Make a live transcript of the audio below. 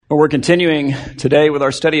Well, we're continuing today with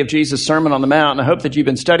our study of Jesus' Sermon on the Mount, and I hope that you've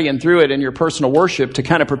been studying through it in your personal worship to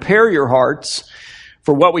kind of prepare your hearts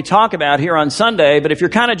for what we talk about here on Sunday. But if you're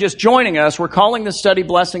kind of just joining us, we're calling this study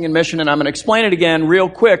Blessing and Mission, and I'm going to explain it again real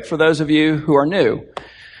quick for those of you who are new.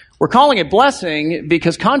 We're calling it blessing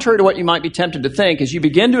because contrary to what you might be tempted to think, as you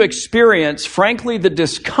begin to experience, frankly, the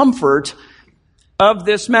discomfort of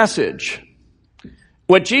this message,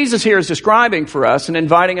 what Jesus here is describing for us and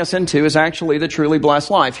inviting us into is actually the truly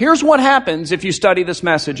blessed life. Here's what happens if you study this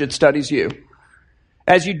message. It studies you.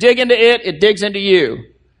 As you dig into it, it digs into you.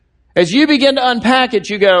 As you begin to unpack it,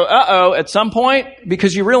 you go, uh-oh, at some point,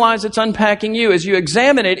 because you realize it's unpacking you. As you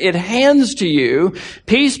examine it, it hands to you,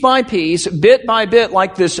 piece by piece, bit by bit,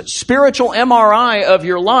 like this spiritual MRI of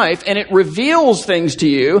your life, and it reveals things to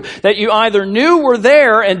you that you either knew were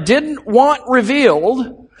there and didn't want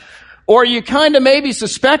revealed, or you kind of maybe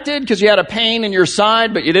suspected because you had a pain in your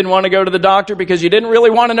side, but you didn't want to go to the doctor because you didn't really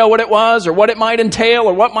want to know what it was or what it might entail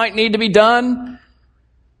or what might need to be done.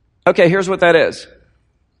 Okay, here's what that is.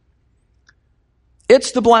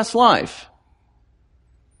 It's the blessed life.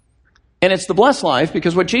 And it's the blessed life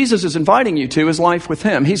because what Jesus is inviting you to is life with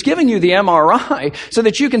Him. He's giving you the MRI so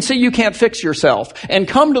that you can see you can't fix yourself and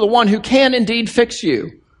come to the one who can indeed fix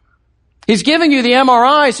you. He's giving you the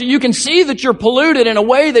MRI so you can see that you're polluted in a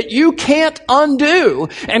way that you can't undo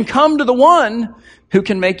and come to the one who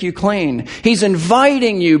can make you clean. He's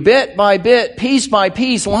inviting you bit by bit, piece by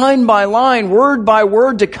piece, line by line, word by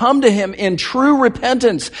word to come to Him in true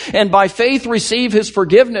repentance and by faith receive His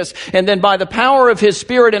forgiveness and then by the power of His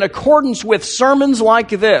Spirit in accordance with sermons like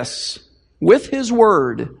this, with His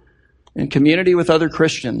Word, in community with other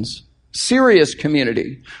Christians, serious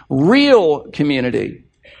community, real community.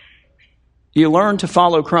 You learn to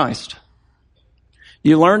follow Christ.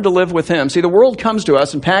 You learn to live with Him. See, the world comes to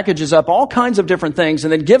us and packages up all kinds of different things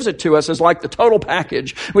and then gives it to us as like the total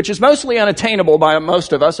package, which is mostly unattainable by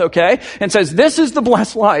most of us, okay? And says, this is the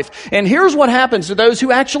blessed life. And here's what happens to those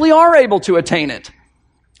who actually are able to attain it.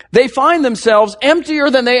 They find themselves emptier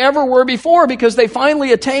than they ever were before because they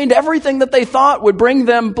finally attained everything that they thought would bring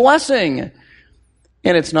them blessing.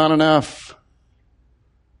 And it's not enough.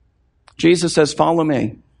 Jesus says, follow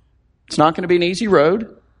me. It's not going to be an easy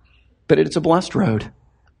road, but it's a blessed road.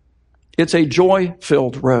 It's a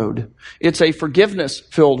joy-filled road. It's a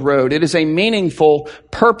forgiveness-filled road. It is a meaningful,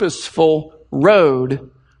 purposeful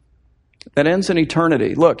road that ends in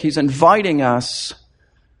eternity. Look, He's inviting us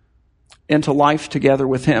into life together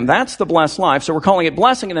with Him. That's the blessed life. So we're calling it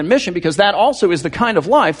blessing and then mission because that also is the kind of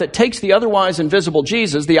life that takes the otherwise invisible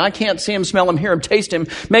Jesus, the I can't see Him, smell Him, hear Him, taste Him,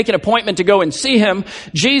 make an appointment to go and see Him,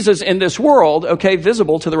 Jesus in this world, okay,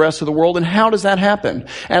 visible to the rest of the world. And how does that happen?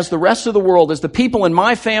 As the rest of the world, as the people in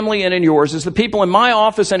my family and in yours, as the people in my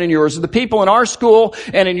office and in yours, as the people in our school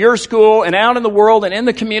and in your school and out in the world and in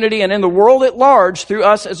the community and in the world at large through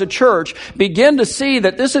us as a church, begin to see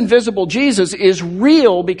that this invisible Jesus is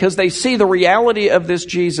real because they see the reality of this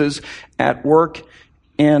Jesus at work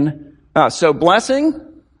in us. So blessing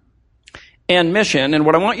and mission. And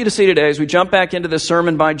what I want you to see today as we jump back into this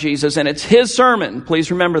sermon by Jesus, and it's His sermon,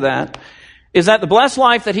 please remember that, is that the blessed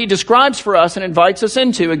life that He describes for us and invites us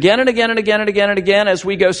into again and again and again and again and again as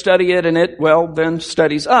we go study it and it, well, then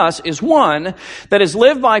studies us, is one that is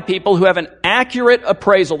lived by people who have an accurate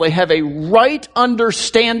appraisal. They have a right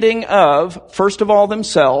understanding of, first of all,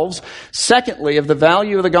 themselves, secondly, of the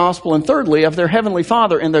value of the gospel, and thirdly, of their Heavenly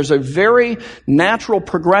Father. And there's a very natural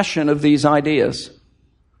progression of these ideas.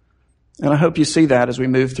 And I hope you see that as we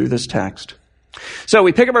move through this text. So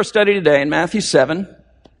we pick up our study today in Matthew 7.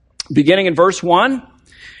 Beginning in verse 1,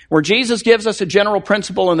 where Jesus gives us a general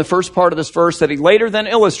principle in the first part of this verse that He later then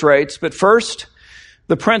illustrates. But first,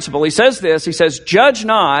 the principle. He says this, He says, judge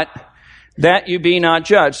not that you be not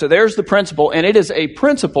judged. So there's the principle, and it is a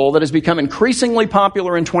principle that has become increasingly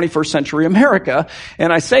popular in 21st century America.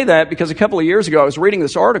 And I say that because a couple of years ago I was reading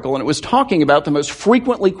this article, and it was talking about the most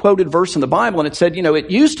frequently quoted verse in the Bible. And it said,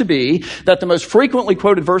 it used to be that the most frequently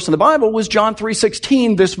quoted verse in the Bible was John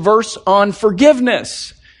 3:16, this verse on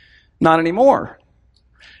forgiveness. Not anymore.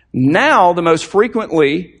 Now, the most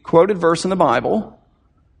frequently quoted verse in the Bible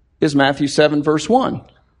is Matthew 7, verse 1.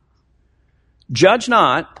 Judge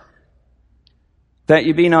not that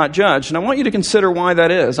you be not judged. And I want you to consider why that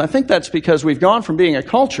is. I think that's because we've gone from being a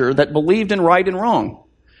culture that believed in right and wrong,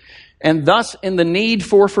 and thus in the need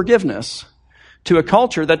for forgiveness, to a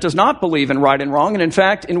culture that does not believe in right and wrong, and in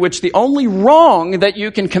fact, in which the only wrong that you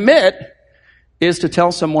can commit is to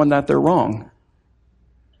tell someone that they're wrong.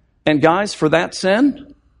 And guys, for that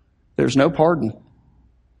sin, there's no pardon.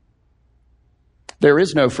 There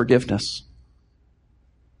is no forgiveness.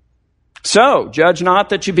 So, judge not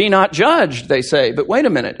that you be not judged, they say. But wait a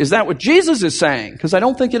minute, is that what Jesus is saying? Because I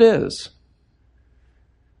don't think it is.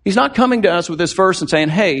 He's not coming to us with this verse and saying,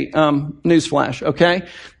 hey, newsflash, okay?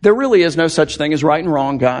 There really is no such thing as right and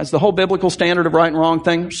wrong, guys. The whole biblical standard of right and wrong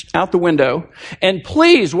thing, out the window. And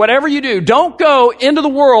please, whatever you do, don't go into the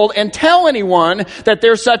world and tell anyone that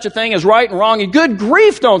there's such a thing as right and wrong. And good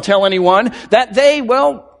grief, don't tell anyone that they,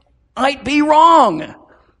 might be wrong.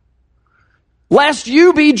 Lest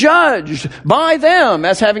you be judged by them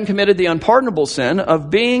as having committed the unpardonable sin of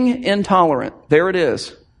being intolerant. There it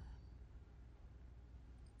is.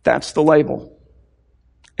 That's the label.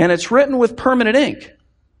 And it's written with permanent ink.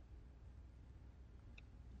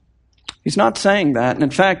 He's not saying that. And in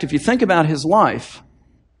fact, if you think about his life,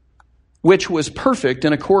 which was perfect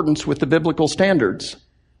in accordance with the biblical standards,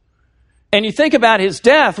 and you think about his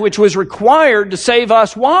death, which was required to save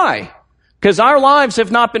us, why? Because our lives have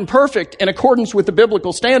not been perfect in accordance with the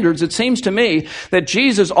biblical standards. It seems to me that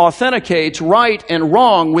Jesus authenticates right and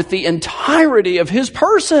wrong with the entirety of his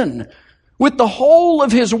person, with the whole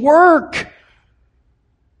of his work.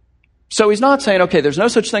 So he's not saying, okay, there's no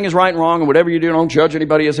such thing as right and wrong, and whatever you do, don't judge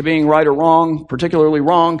anybody as being right or wrong, particularly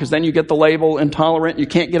wrong, because then you get the label intolerant, you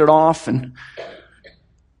can't get it off, and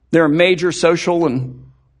there are major social and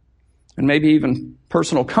maybe even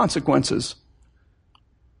personal consequences.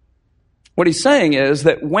 What he's saying is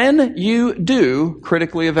that when you do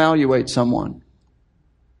critically evaluate someone,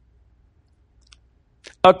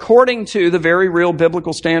 according to the very real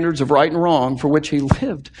biblical standards of right and wrong for which he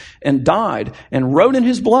lived and died and wrote in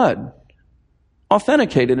his blood,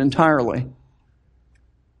 authenticated entirely,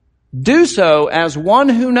 do so as one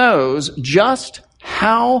who knows just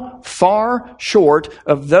how far short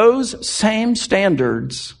of those same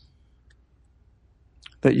standards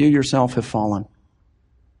that you yourself have fallen.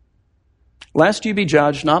 Lest you be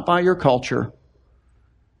judged not by your culture,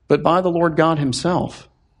 but by the Lord God himself.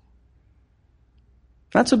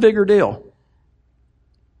 That's a bigger deal.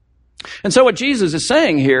 And so what Jesus is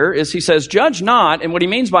saying here is he says, judge not, and what he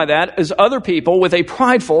means by that is other people with a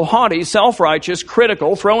prideful, haughty, self-righteous,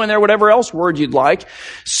 critical, throw in there whatever else word you'd like,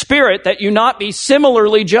 spirit, that you not be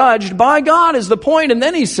similarly judged by God is the point. And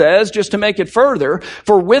then he says, just to make it further,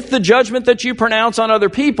 for with the judgment that you pronounce on other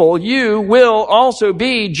people, you will also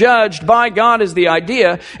be judged by God is the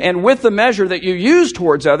idea. And with the measure that you use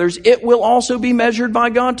towards others, it will also be measured by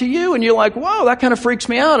God to you. And you're like, whoa, that kind of freaks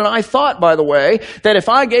me out. And I thought, by the way, that if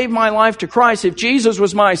I gave my life to Christ, if Jesus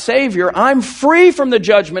was my Savior, I'm free from the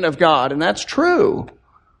judgment of God. And that's true.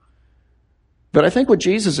 But I think what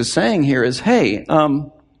Jesus is saying here is, hey,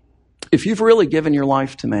 if you've really given your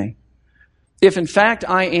life to me, if in fact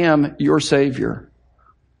I am your Savior,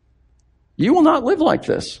 you will not live like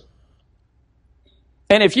this.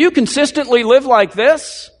 And if you consistently live like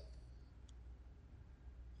this,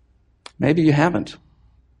 maybe you haven't.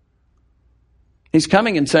 He's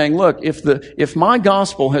coming and saying, look, if my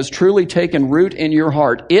gospel has truly taken root in your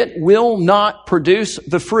heart, it will not produce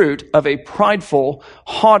the fruit of a prideful,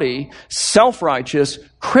 haughty, self-righteous,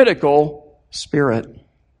 critical spirit.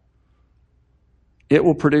 It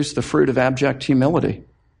will produce the fruit of abject humility.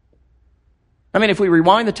 I mean, if we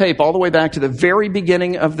rewind the tape all the way back to the very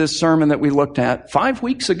beginning of this sermon that we looked at 5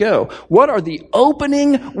 weeks ago, what are the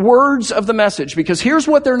opening words of the message? Because here's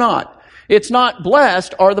what they're not. It's not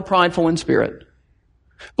blessed are the prideful in spirit.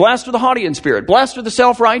 Blessed are the haughty in spirit. Blessed are the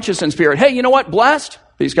self-righteous in spirit. Hey, you know what? Blessed,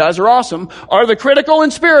 these guys are awesome, are the critical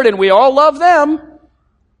in spirit, and we all love them.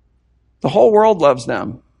 The whole world loves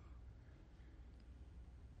them.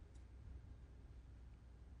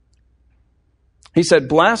 He said,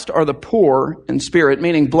 blessed are the poor in spirit,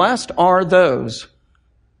 meaning blessed are those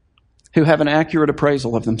who have an accurate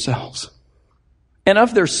appraisal of themselves and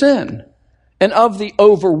of their sin, and of the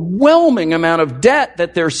overwhelming amount of debt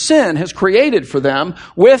that their sin has created for them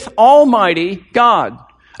with Almighty God.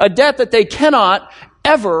 A debt that they cannot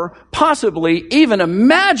ever possibly even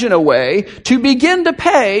imagine a way to begin to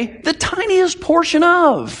pay the tiniest portion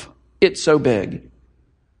of. It's so big.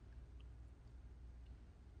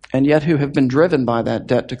 And yet who have been driven by that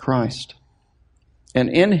debt to Christ. And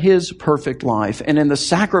in his perfect life, and in the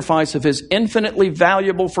sacrifice of his infinitely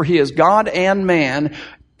valuable, for he is God and man,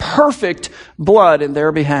 perfect blood in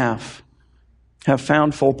their behalf, have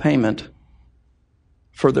found full payment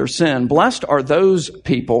for their sin. Blessed are those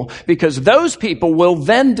people, because those people will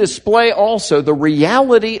then display also the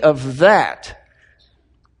reality of that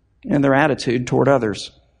in their attitude toward others.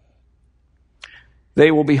 They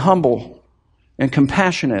will be humble and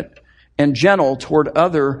compassionate and gentle toward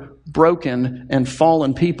other broken and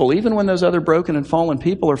fallen people, even when those other broken and fallen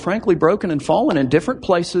people are frankly broken and fallen in different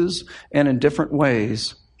places and in different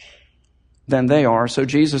ways than they are. So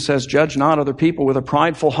Jesus says, judge not other people with a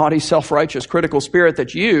prideful, haughty, self-righteous, critical spirit,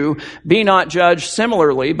 that you be not judged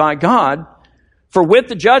similarly by God. For with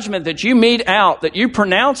the judgment that you mete out, that you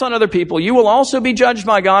pronounce on other people, you will also be judged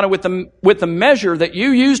by God. And with the measure that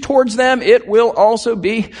you use towards them, it will also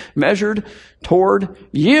be measured toward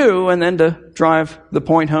you. And then to drive the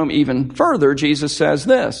point home even further, Jesus says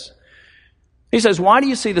this. He says, why do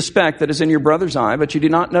you see the speck that is in your brother's eye, but you do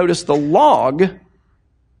not notice the log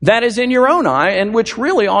that is in your own eye, and which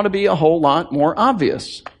really ought to be a whole lot more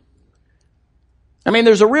obvious? I mean,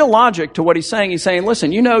 there's a real logic to what he's saying. He's saying,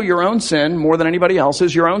 listen, you know your own sin more than anybody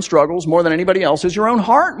else's, your own struggles more than anybody else's, your own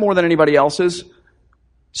heart more than anybody else's.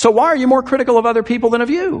 So why are you more critical of other people than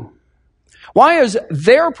of you? Why is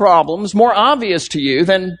their problems more obvious to you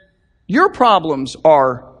than your problems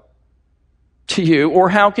are to you? Or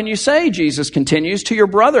how can you say, Jesus continues, to your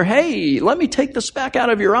brother, hey, let me take the speck out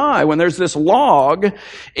of your eye, when there's this log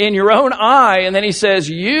in your own eye? And then he says,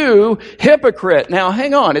 you hypocrite. Now,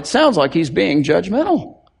 hang on. It sounds like he's being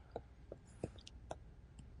judgmental.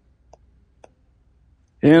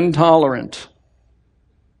 Intolerant.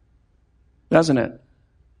 Doesn't it?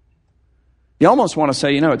 You almost want to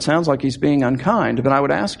say, it sounds like he's being unkind, but I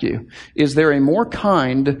would ask you, is there a more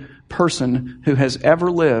kind person who has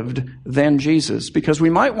ever lived than Jesus? Because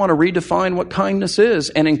we might want to redefine what kindness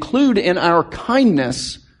is and include in our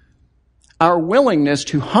kindness our willingness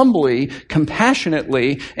to humbly,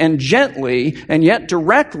 compassionately, and gently, and yet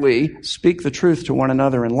directly speak the truth to one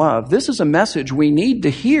another in love. This is a message we need to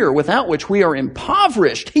hear, without which we are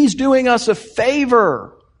impoverished. He's doing us a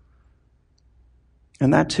favor.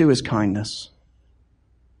 And that too is kindness.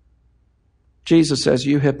 Jesus says,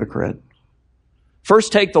 you hypocrite.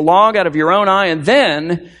 First take the log out of your own eye, and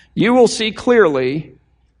then you will see clearly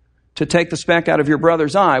to take the speck out of your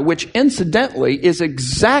brother's eye, which incidentally is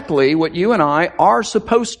exactly what you and I are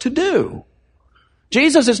supposed to do.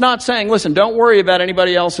 Jesus is not saying, listen, don't worry about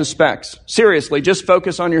anybody else's specks. Seriously, just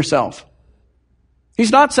focus on yourself.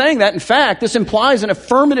 He's not saying that. In fact, this implies an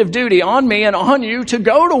affirmative duty on me and on you to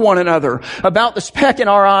go to one another about the speck in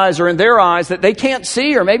our eyes or in their eyes that they can't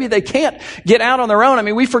see, or maybe they can't get out on their own. I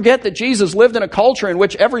mean, we forget that Jesus lived in a culture in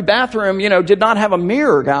which every bathroom, did not have a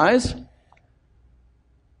mirror, guys.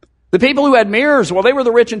 The people who had mirrors, well, they were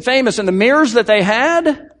the rich and famous, and the mirrors that they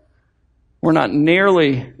had were not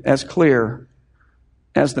nearly as clear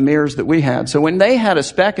as the mirrors that we had. So when they had a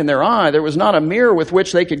speck in their eye, there was not a mirror with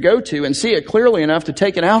which they could go to and see it clearly enough to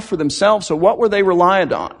take it out for themselves. So what were they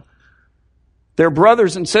reliant on? Their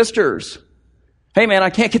brothers and sisters. Hey man, I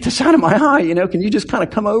can't get this out of my eye. Can you just kind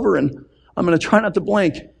of come over, and I'm going to try not to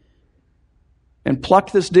blink and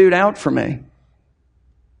pluck this dude out for me.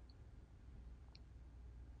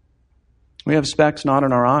 We have specks not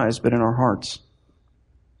in our eyes, but in our hearts.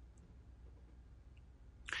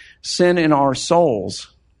 Sin in our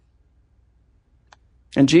souls.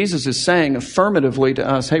 And Jesus is saying affirmatively to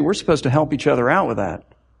us, hey, we're supposed to help each other out with that.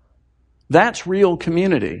 That's real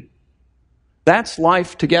community. That's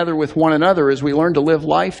life together with one another as we learn to live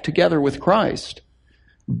life together with Christ.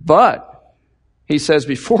 But, he says,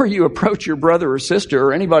 before you approach your brother or sister,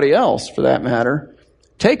 or anybody else for that matter,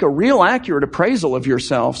 take a real accurate appraisal of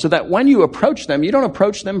yourself, so that when you approach them, you don't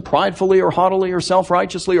approach them pridefully or haughtily or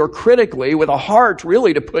self-righteously or critically with a heart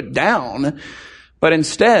really to put down, but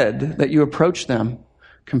instead that you approach them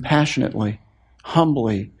compassionately,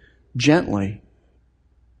 humbly, gently,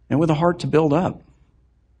 and with a heart to build up,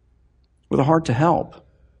 with a heart to help.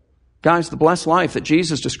 Guys, the blessed life that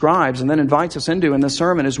Jesus describes and then invites us into in this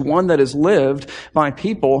sermon is one that is lived by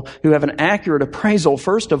people who have an accurate appraisal,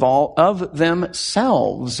 first of all, of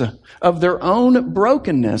themselves, of their own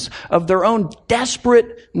brokenness, of their own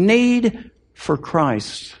desperate need for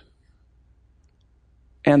Christ.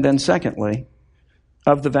 And then secondly,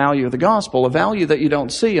 of the value of the gospel, a value that you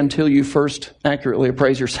don't see until you first accurately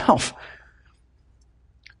appraise yourself.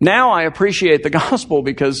 Now I appreciate the gospel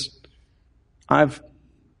because I've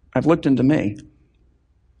looked into me.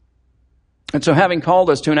 And so having called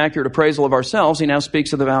us to an accurate appraisal of ourselves, he now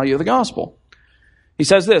speaks of the value of the gospel. He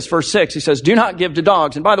says this, verse 6, he says, do not give to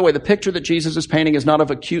dogs. And by the way, the picture that Jesus is painting is not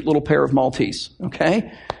of a cute little pair of Maltese,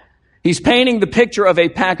 okay? He's painting the picture of a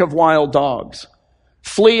pack of wild dogs.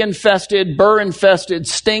 Flea-infested, burr-infested,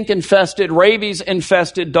 stink-infested,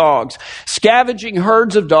 rabies-infested dogs. Scavenging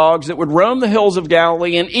herds of dogs that would roam the hills of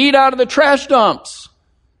Galilee and eat out of the trash dumps.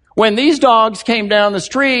 When these dogs came down the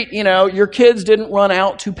street, your kids didn't run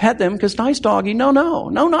out to pet them because nice doggy. No,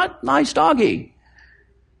 not nice doggy.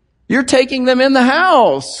 You're taking them in the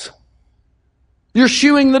house. You're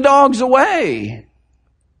shooing the dogs away.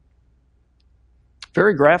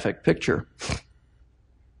 Very graphic picture.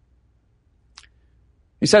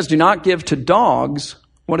 He says, do not give to dogs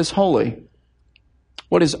what is holy,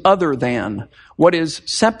 what is other than, what is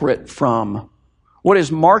separate from, what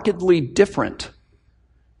is markedly different.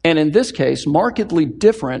 And in this case, markedly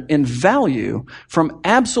different in value from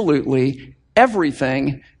absolutely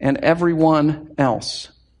everything and everyone else.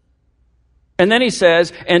 And then he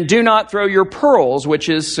says, and do not throw your pearls, which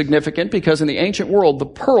is significant because in the ancient world, the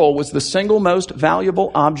pearl was the single most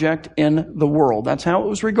valuable object in the world. That's how it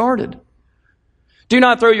was regarded. Do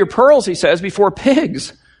not throw your pearls, he says, before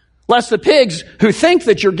pigs, lest the pigs who think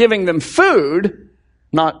that you're giving them food,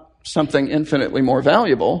 not something infinitely more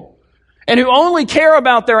valuable, and who only care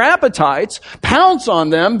about their appetites, pounce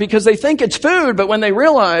on them because they think it's food, but when they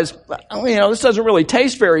realize, this doesn't really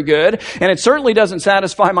taste very good, and it certainly doesn't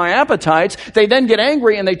satisfy my appetites, they then get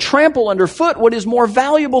angry and they trample underfoot what is more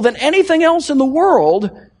valuable than anything else in the world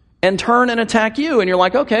and turn and attack you. And you're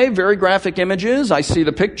like, okay, very graphic images. I see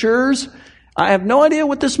the pictures. I have no idea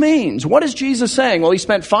what this means. What is Jesus saying? Well, he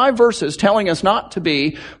spent 5 verses telling us not to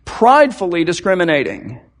be pridefully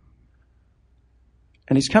discriminating.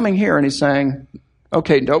 And he's coming here and he's saying,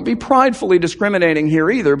 okay, don't be pridefully discriminating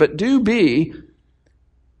here either, but do be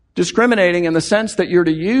discriminating in the sense that you're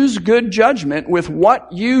to use good judgment with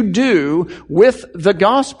what you do with the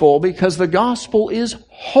gospel, because the gospel is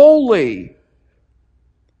holy.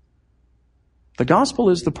 The gospel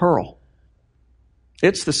is the pearl.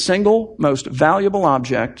 It's the single most valuable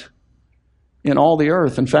object in all the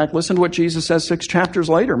earth. In fact, listen to what Jesus says 6 chapters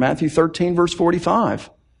later, Matthew 13, verse 45.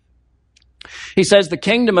 He says, the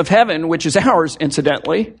kingdom of heaven, which is ours,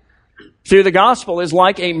 incidentally, through the gospel is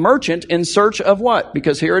like a merchant in search of what?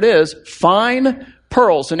 Because here it is, fine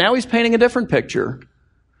pearls. So now he's painting a different picture.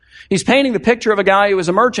 He's painting the picture of a guy who is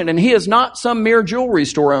a merchant, and he is not some mere jewelry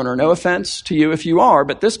store owner. No offense to you if you are,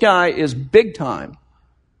 but this guy is big time.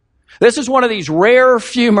 This is one of these rare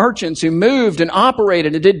few merchants who moved and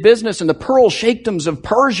operated and did business in the pearl sheikdoms of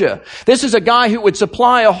Persia. This is a guy who would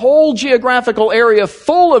supply a whole geographical area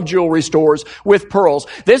full of jewelry stores with pearls.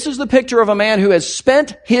 This is the picture of a man who has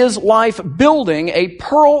spent his life building a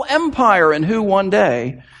pearl empire and who one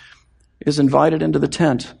day is invited into the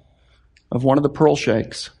tent of one of the pearl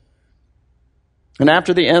sheiks. And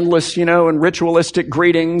after the endless, and ritualistic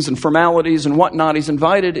greetings and formalities and whatnot, he's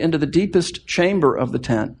invited into the deepest chamber of the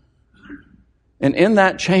tent. And in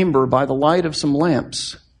that chamber, by the light of some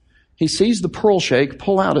lamps, he sees the pearl sheik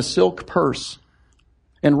pull out a silk purse.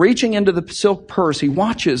 And reaching into the silk purse, he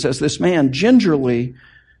watches as this man gingerly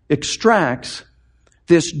extracts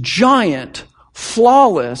this giant,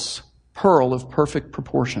 flawless pearl of perfect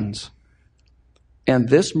proportions. And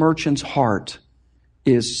this merchant's heart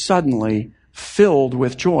is suddenly filled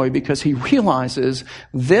with joy because he realizes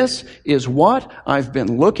this is what I've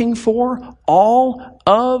been looking for all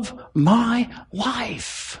of my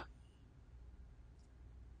life.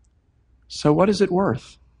 So what is it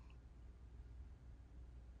worth?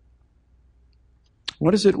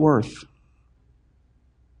 What is it worth?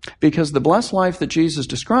 Because the blessed life that Jesus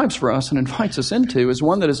describes for us and invites us into is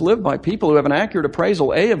one that is lived by people who have an accurate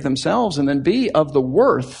appraisal, A, of themselves, and then B, of the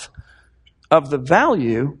worth, of the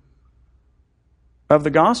value of the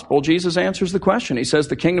gospel. Jesus answers the question. He says,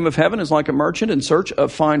 the kingdom of heaven is like a merchant in search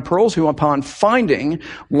of fine pearls who, upon finding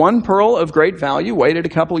one pearl of great value, waited a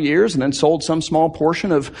couple of years and then sold some small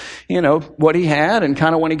portion of, what he had, and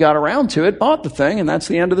kind of when he got around to it, bought the thing, and that's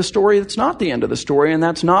the end of the story. That's not the end of the story, and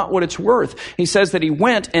that's not what it's worth. He says that he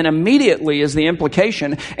went, and immediately is the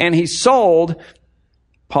implication, and he sold,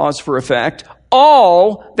 pause for effect,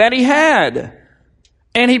 all that he had.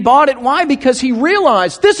 And he bought it. Why? Because he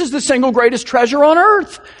realized this is the single greatest treasure on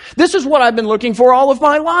earth. This is what I've been looking for all of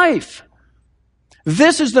my life.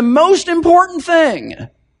 This is the most important thing.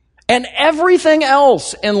 And everything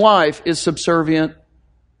else in life is subservient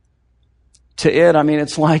to it.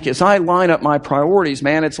 It's like, as I line up my priorities,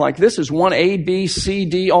 man, it's like this is 1 A, B, C,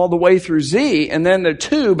 D, all the way through Z, and then the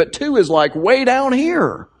 2, but 2 is like way down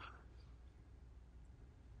here.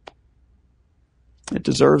 It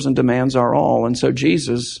deserves and demands our all. And so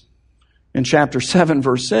Jesus, in chapter 7,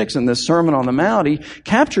 verse 6, in this Sermon on the Mount, he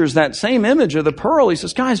captures that same image of the pearl. He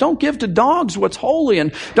says, guys, don't give to dogs what's holy,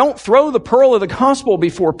 and don't throw the pearl of the gospel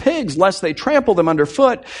before pigs, lest they trample them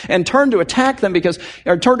underfoot and turn to attack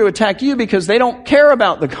you because they don't care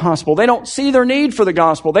about the gospel. They don't see their need for the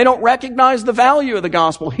gospel. They don't recognize the value of the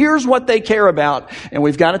gospel. Here's what they care about, and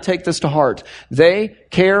we've got to take this to heart. They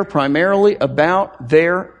care primarily about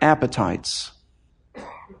their appetites.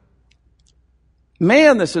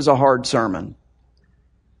 Man, this is a hard sermon.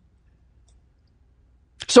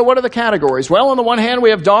 So what are the categories? Well, on the one hand,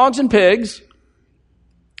 we have dogs and pigs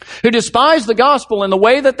who despise the gospel in the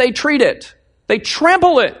way that they treat it. They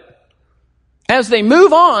trample it. as they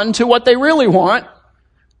move on to what they really want,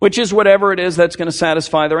 which is whatever it is that's going to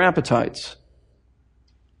satisfy their appetites.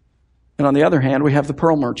 And on the other hand, we have the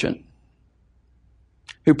pearl merchant,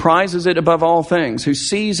 who prizes it above all things, who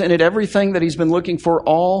sees in it everything that he's been looking for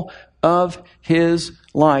all of his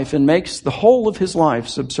life and makes the whole of his life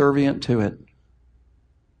subservient to it.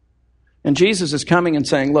 And Jesus is coming and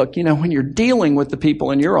saying, look, when you're dealing with the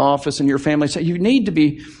people in your office and your family, you need to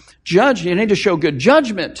be judged. You need to show good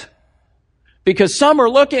judgment, because some are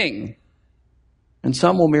looking and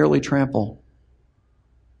some will merely trample.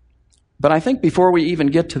 But I think before we even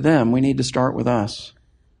get to them, we need to start with us.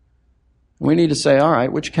 We need to say, all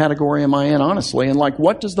right, which category am I in, honestly? And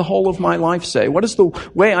what does the whole of my life say? What does the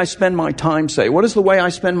way I spend my time say? What does the way I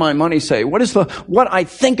spend my money say? What does what I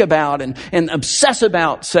think about and obsess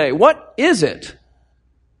about say? What is it?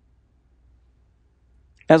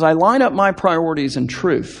 As I line up my priorities in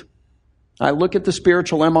truth, I look at the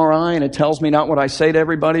spiritual MRI and it tells me not what I say to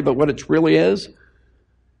everybody, but what it really is.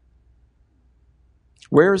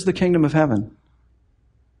 Where is the kingdom of heaven?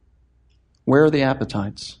 Where are the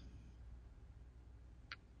appetites?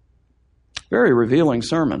 Very revealing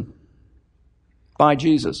sermon by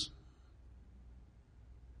Jesus.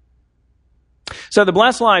 So the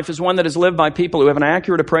blessed life is one that is lived by people who have an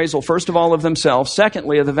accurate appraisal, first of all, of themselves,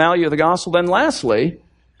 secondly, of the value of the gospel, then lastly,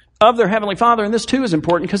 of their Heavenly Father. And this too is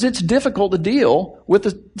important because it's difficult to deal with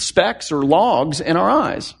the specks or logs in our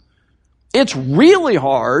eyes. It's really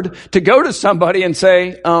hard to go to somebody and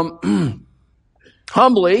say,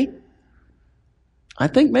 humbly, I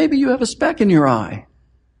think maybe you have a speck in your eye.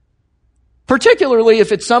 Particularly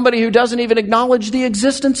if it's somebody who doesn't even acknowledge the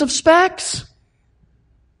existence of specks.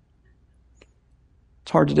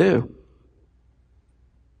 It's hard to do.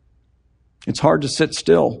 It's hard to sit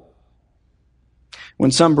still.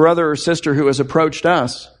 When some brother or sister who has approached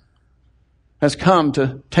us has come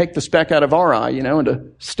to take the speck out of our eye, and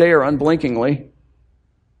to stare unblinkingly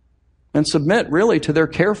and submit really to their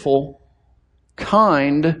careful,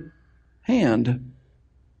 kind hand.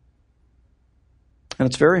 And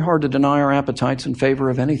it's very hard to deny our appetites in favor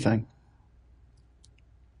of anything.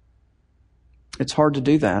 It's hard to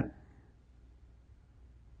do that.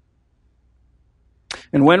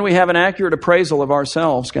 And when we have an accurate appraisal of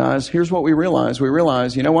ourselves, guys, here's what we realize. We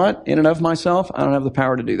realize, you know what? In and of myself, I don't have the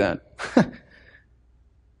power to do that.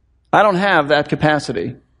 I don't have that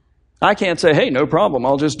capacity. I can't say, hey, no problem,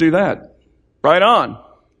 I'll just do that. Right on.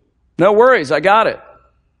 No worries, I got it.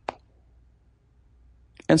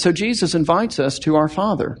 And so Jesus invites us to our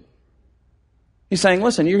Father. He's saying,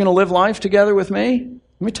 listen, you're going to live life together with me?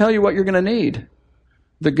 Let me tell you what you're going to need.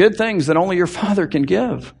 The good things that only your Father can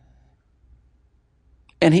give.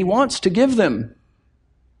 And He wants to give them.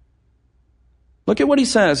 Look at what He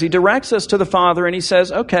says. He directs us to the Father and He says,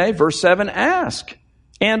 okay, verse 7, ask.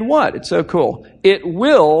 And what? It's so cool. It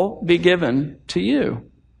will be given to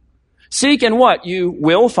you. Seek and what? You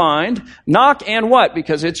will find. Knock and what?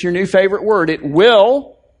 Because it's your new favorite word. It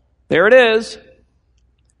will. There it is.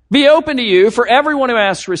 Be open to you, for everyone who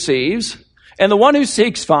asks receives, and the one who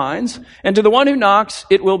seeks finds, and to the one who knocks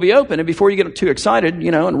it will be open. And before you get too excited,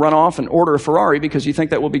 and run off and order a Ferrari because you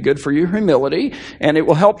think that will be good for your humility, and it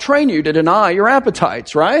will help train you to deny your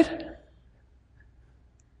appetites, right?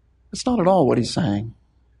 That's not at all what He's saying.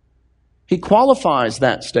 He qualifies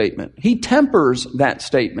that statement. He tempers that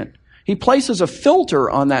statement. He places a filter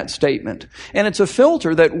on that statement. And it's a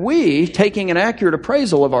filter that we, taking an accurate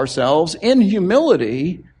appraisal of ourselves in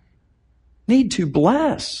humility, need to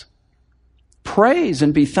bless, praise,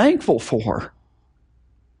 and be thankful for.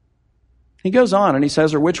 He goes on and he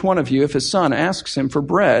says, or which one of you, if his son asks him for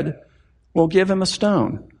bread, will give him a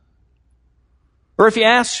stone? Or if he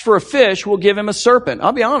asks for a fish, will give him a serpent?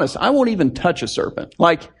 I'll be honest, I won't even touch a serpent.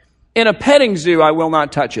 Like in a petting zoo, I will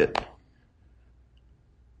not touch it.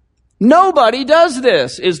 Nobody does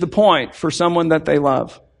this, is the point, for someone that they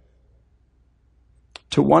love.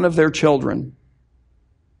 To one of their children.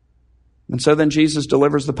 And so then Jesus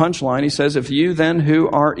delivers the punchline. He says, if you then who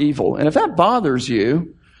are evil, and if that bothers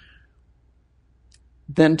you,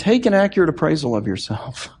 then take an accurate appraisal of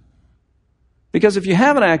yourself. Because if you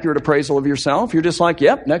have an accurate appraisal of yourself, you're just like,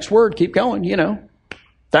 yep, next word, keep going,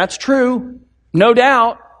 That's true, no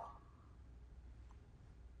doubt.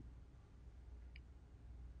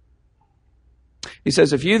 He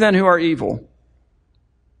says, if you then who are evil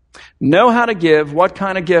know how to give, what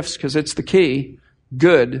kind of gifts? Because it's the key,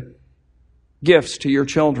 good gifts to your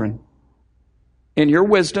children. In your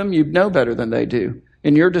wisdom, you know better than they do.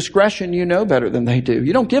 In your discretion, you know better than they do.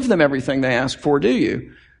 You don't give them everything they ask for, do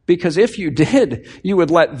you? Because if you did, you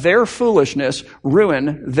would let their foolishness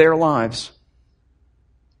ruin their lives.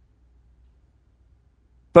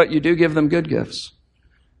 but you do give them good gifts.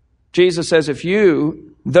 Jesus says, if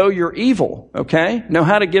you, though you're evil, okay, know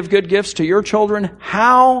how to give good gifts to your children,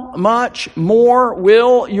 how much more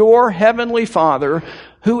will your heavenly Father,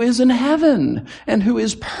 who is in heaven and who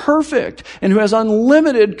is perfect and who has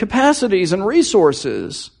unlimited capacities and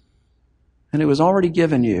resources and who has already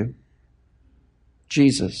given you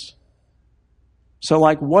Jesus. So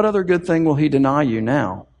like, what other good thing will he deny you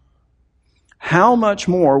now? How much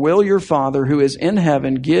more will your Father who is in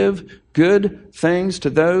heaven give good things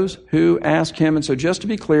to those who ask him? And so just to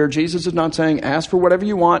be clear, Jesus is not saying, ask for whatever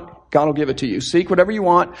you want, God will give it to you. Seek whatever you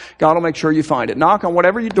want, God will make sure you find it. Knock on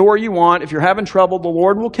whatever door you want. If you're having trouble, the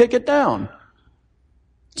Lord will kick it down.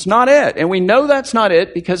 It's not it. And we know that's not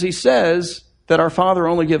it because he says that our Father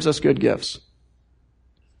only gives us good gifts.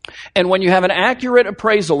 And when you have an accurate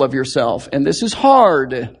appraisal of yourself, and this is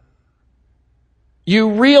hard,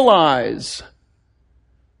 you realize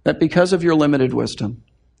that because of your limited wisdom,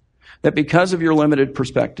 that because of your limited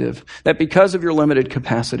perspective, that because of your limited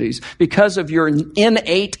capacities, because of your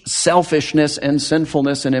innate selfishness and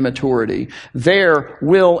sinfulness and immaturity, there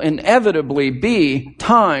will inevitably be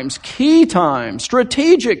times, key times,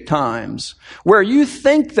 strategic times, where you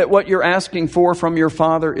think that what you're asking for from your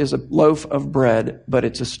Father is a loaf of bread, but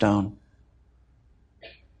it's a stone.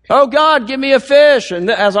 Oh God, give me a fish, and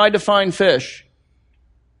as I define fish.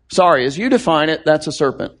 Sorry, as you define it, that's a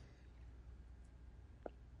serpent.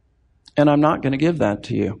 And I'm not going to give that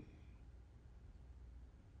to you.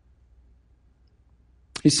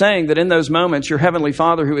 He's saying that in those moments, your heavenly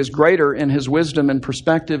Father, who is greater in his wisdom and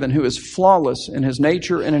perspective and who is flawless in his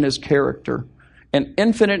nature and in his character and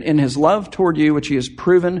infinite in his love toward you, which he has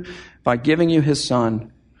proven by giving you his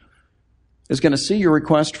Son, is going to see your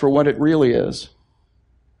request for what it really is.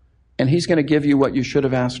 And he's going to give you what you should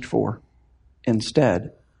have asked for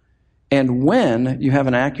instead. And when you have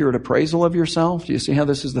an accurate appraisal of yourself, do you see how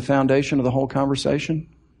this is the foundation of the whole conversation?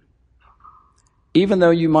 Even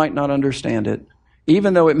though you might not understand it,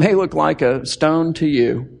 even though it may look like a stone to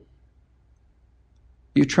you,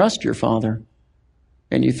 you trust your Father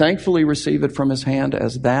and you thankfully receive it from his hand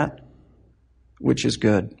as that which is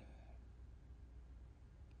good.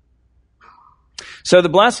 So the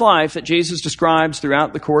blessed life that Jesus describes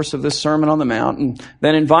throughout the course of this Sermon on the Mount and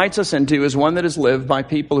then invites us into is one that is lived by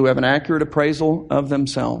people who have an accurate appraisal of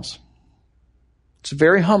themselves. It's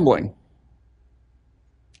very humbling.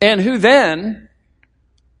 And who then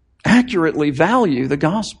accurately value the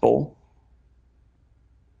gospel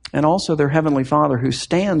and also their heavenly Father who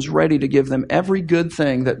stands ready to give them every good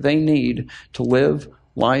thing that they need to live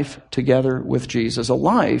life together with Jesus. A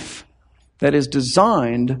life that is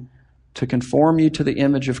designed to conform you to the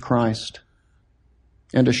image of Christ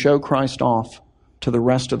and to show Christ off to the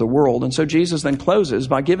rest of the world. And so Jesus then closes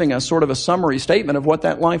by giving us sort of a summary statement of what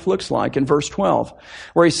that life looks like in verse 12,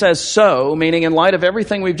 where he says, so, meaning in light of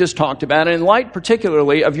everything we've just talked about, and in light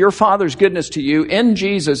particularly of your Father's goodness to you in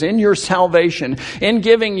Jesus, in your salvation, in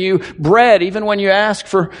giving you bread even when you ask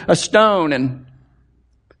for a stone, and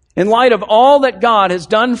in light of all that God has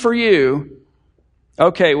done for you,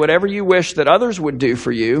 okay, whatever you wish that others would do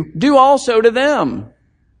for you, do also to them.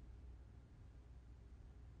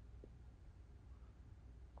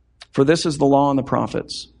 For this is the law and the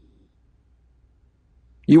prophets.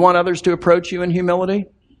 You want others to approach you in humility?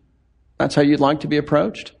 That's how you'd like to be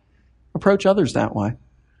approached? Approach others that way.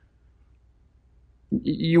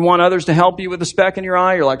 You want others to help you with a speck in your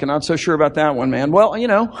eye? You're like, I'm not so sure about that one, man. Well,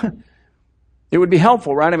 it would be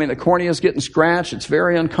helpful, right? I mean, the cornea is getting scratched. It's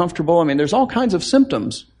very uncomfortable. I mean, there's all kinds of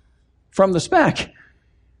symptoms from the speck.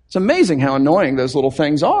 It's amazing how annoying those little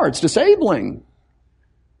things are. It's disabling.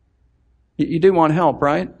 You do want help,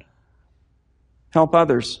 right? Help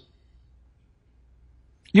others.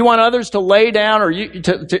 You want others to lay down or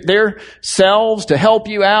to their selves to help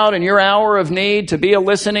you out in your hour of need, to be a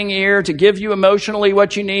listening ear, to give you emotionally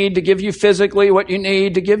what you need, to give you physically what you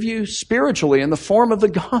need, to give you spiritually in the form of the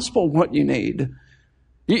gospel what you need.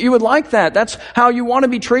 You would like that. That's how you want to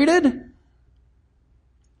be treated?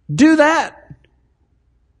 Do that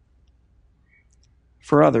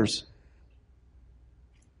for others.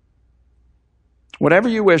 Whatever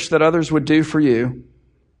you wish that others would do for you,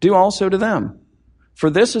 do also to them. For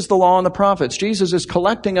this is the law and the prophets. Jesus is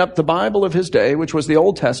collecting up the Bible of his day, which was the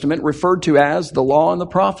Old Testament, referred to as the law and the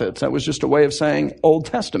prophets. That was just a way of saying Old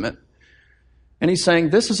Testament. And he's saying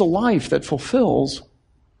this is a life that fulfills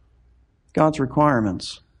God's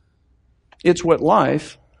requirements. It's what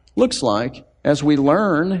life looks like as we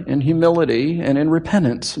learn in humility and in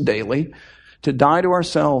repentance daily to die to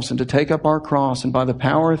ourselves and to take up our cross and by the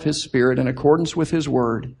power of his Spirit in accordance with his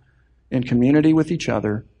word in community with each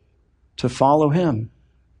other to follow him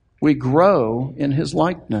We grow in His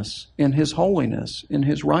likeness, in His holiness, in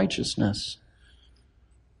His righteousness.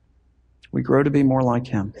 We grow to be more like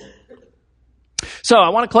Him. So I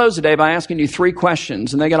want to close today by asking you 3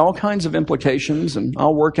 questions, and they got all kinds of implications, and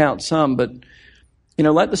I'll work out some, but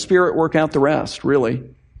let the Spirit work out the rest, really.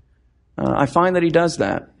 I find that He does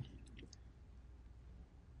that.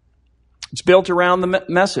 It's built around the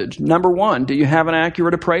message. Number 1, do you have an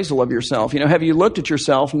accurate appraisal of yourself? Have you looked at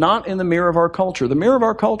yourself not in the mirror of our culture? The mirror of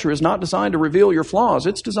our culture is not designed to reveal your flaws.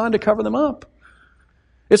 It's designed to cover them up.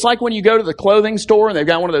 It's like when you go to the clothing store and they've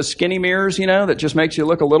got one of those skinny mirrors, that just makes you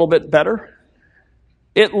look a little bit better.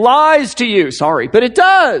 It lies to you, sorry, but it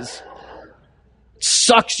does. It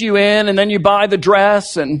sucks you in, and then you buy the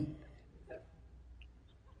dress and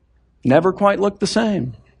never quite look the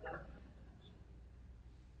same.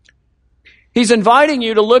 He's inviting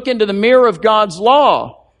you to look into the mirror of God's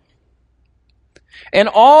law and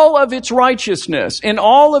all of its righteousness and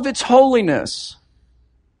all of its holiness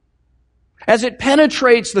as it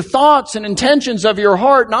penetrates the thoughts and intentions of your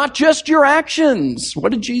heart, not just your actions.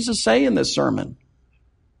 What did Jesus say in this sermon?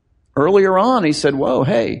 Earlier on, He said, whoa,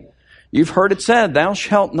 hey, you've heard it said, thou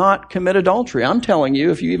shalt not commit adultery. I'm telling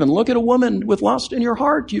you, if you even look at a woman with lust in your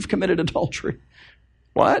heart, you've committed adultery.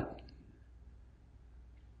 What?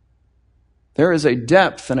 There is a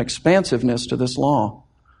depth and expansiveness to this law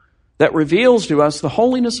that reveals to us the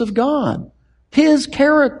holiness of God, His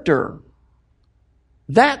character.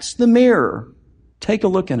 That's the mirror. Take a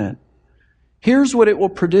look in it. Here's what it will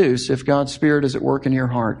produce if God's Spirit is at work in your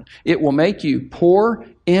heart. It will make you poor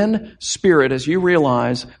in spirit as you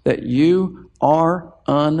realize that you are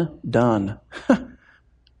undone.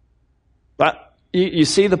 But you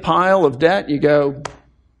see the pile of debt, you go,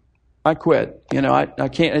 I quit. I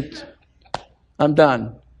can't, I'm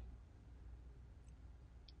done.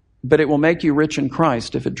 But it will make you rich in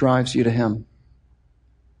Christ if it drives you to Him.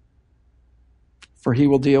 For He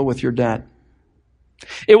will deal with your debt.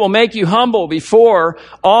 It will make you humble before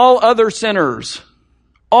all other sinners.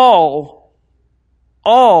 All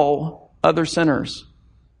other sinners.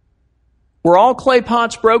 We're all clay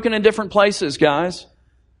pots broken in different places, guys.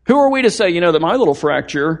 Who are we to say, that my little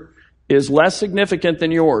fracture is less significant than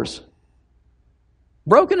yours?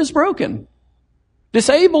 Broken is broken.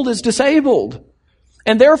 Disabled is disabled.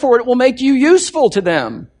 And therefore it will make you useful to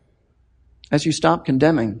them as you stop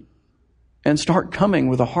condemning and start coming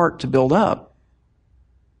with a heart to build up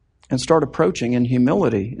and start approaching in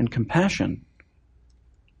humility and compassion.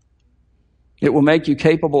 It will make you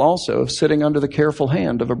capable also of sitting under the careful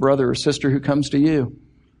hand of a brother or sister who comes to you.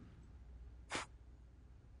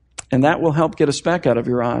 And that will help get a speck out of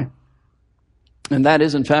your eye. And that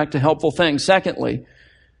is, in fact, a helpful thing. Secondly,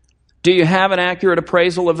 do you have an accurate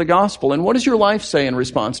appraisal of the gospel? And what does your life say in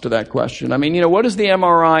response to that question? What does the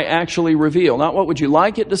MRI actually reveal? Not what would you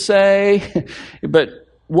like it to say, but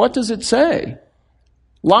what does it say?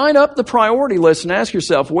 Line up the priority list and ask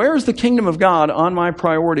yourself, where is the kingdom of God on my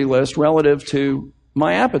priority list relative to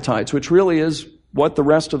my appetites, which really is what the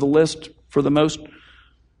rest of the list for the most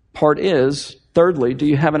part is. Thirdly, do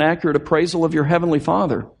you have an accurate appraisal of your heavenly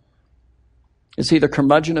Father? Is He the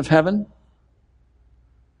curmudgeon of heaven?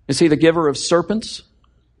 Is He the giver of serpents?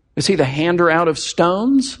 Is He the hander out of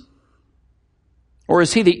stones? Or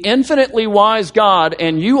is He the infinitely wise God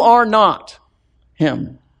and you are not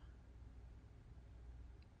Him?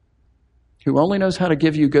 Who only knows how to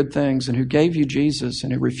give you good things and who gave you Jesus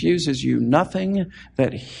and who refuses you nothing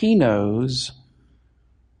that He knows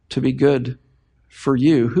to be good for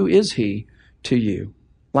you. Who is He to you?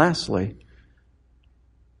 Lastly,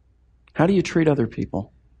 how do you treat other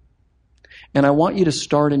people? And I want you to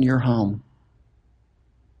start in your home.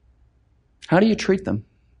 How do you treat them?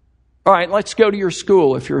 All right, let's go to your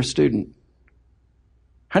school if you're a student.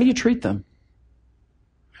 How do you treat them?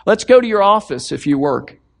 Let's go to your office if you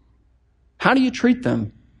work. How do you treat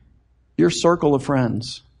them? Your circle of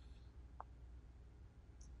friends.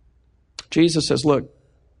 Jesus says, look,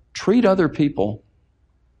 treat other people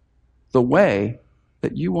the way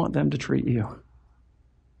that you want them to treat you.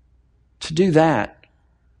 To do that,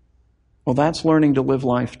 well, that's learning to live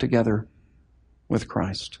life together with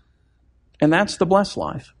Christ. And that's the blessed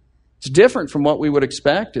life. It's different from what we would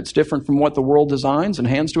expect. It's different from what the world designs and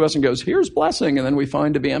hands to us and goes, here's blessing, and then we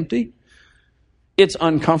find to be empty. It's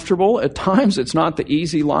uncomfortable. At times, it's not the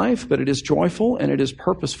easy life, but it is joyful and it is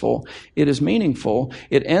purposeful. It is meaningful.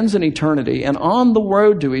 It ends in eternity. And on the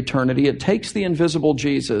road to eternity, it takes the invisible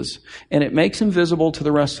Jesus and it makes Him visible to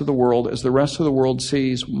the rest of the world as the rest of the world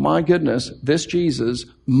sees, my goodness, this Jesus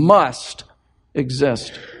must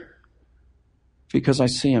exist because I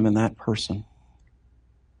see Him in that person.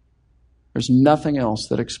 There's nothing else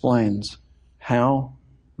that explains how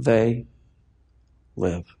they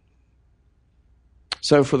live.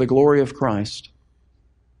 So for the glory of Christ,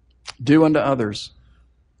 do unto others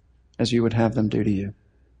as you would have them do to you.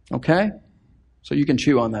 Okay? So you can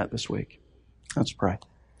chew on that this week. Let's pray.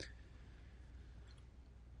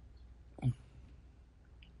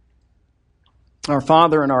 Our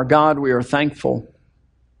Father and our God, we are thankful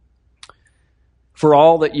for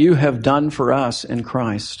all that you have done for us in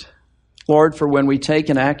Christ. Lord, for when we take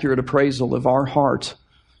an accurate appraisal of our heart,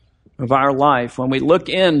 of our life, when we look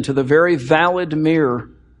into the very valid mirror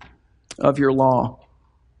of your law,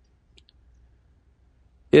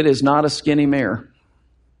 it is not a skinny mirror.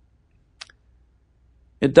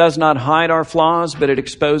 It does not hide our flaws, but it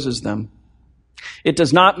exposes them. It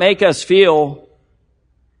does not make us feel,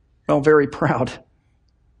 very proud.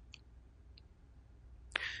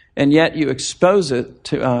 And yet you expose it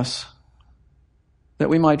to us that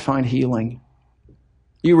we might find healing.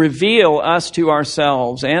 You reveal us to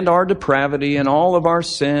ourselves and our depravity and all of our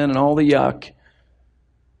sin and all the yuck.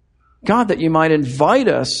 God, that you might invite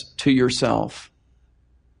us to yourself.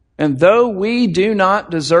 And though we do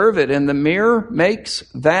not deserve it, and the mirror makes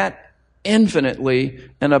that infinitely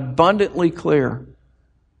and abundantly clear,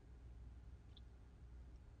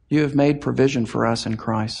 you have made provision for us in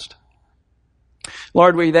Christ.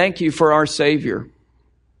 Lord, we thank you for our Savior.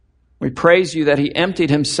 We praise you that he emptied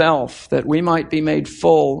himself that we might be made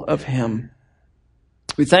full of him.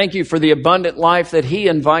 We thank you for the abundant life that he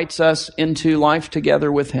invites us into life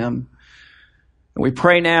together with him. And we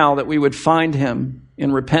pray now that we would find him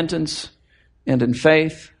in repentance and in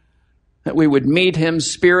faith, that we would meet him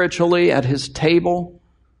spiritually at his table.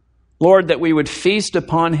 Lord, that we would feast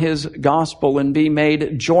upon his gospel and be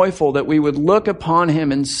made joyful, that we would look upon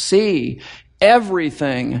him and see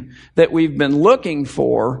everything that we've been looking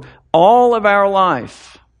for all of our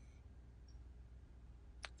life.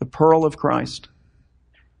 The pearl of Christ.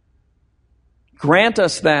 Grant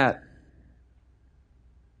us that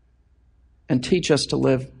and teach us to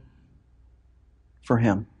live for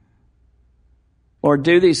him. Lord,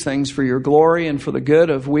 do these things for your glory and for the good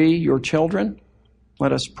of we, your children.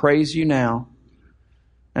 Let us praise you now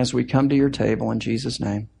as we come to your table in Jesus'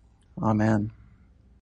 name. Amen.